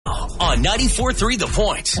on 94.3 The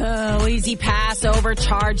Point. Oh, E-ZPass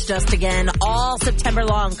overcharged us again. All September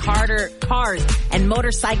long, cars and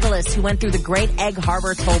motorcyclists who went through the Great Egg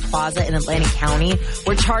Harbor Toll Plaza in Atlantic County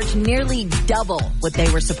were charged nearly double what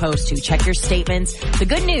they were supposed to. Check your statements. The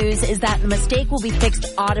good news is that the mistake will be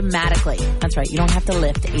fixed automatically. That's right. You don't have to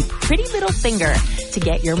lift a pretty little finger to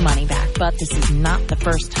get your money back. But this is not the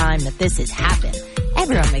first time that this has happened.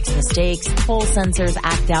 Everyone makes mistakes. Toll sensors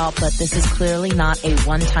act out, but this is clearly not a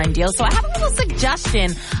one-time deal. So I have a little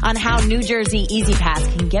suggestion on how New Jersey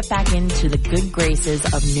E-ZPass can get back into the good graces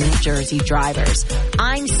of New Jersey drivers.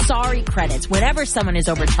 I'm sorry credits whenever someone is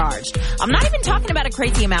overcharged. I'm not even talking about a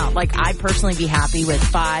crazy amount. Like, I'd personally be happy with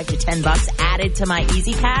 $5 to $10 added to my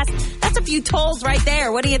E-ZPass. That's a few tolls right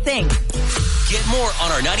there. What do you think? Get more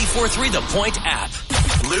on our 94.3 The Point app.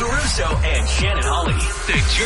 Lou Russo and Shannon Hawley.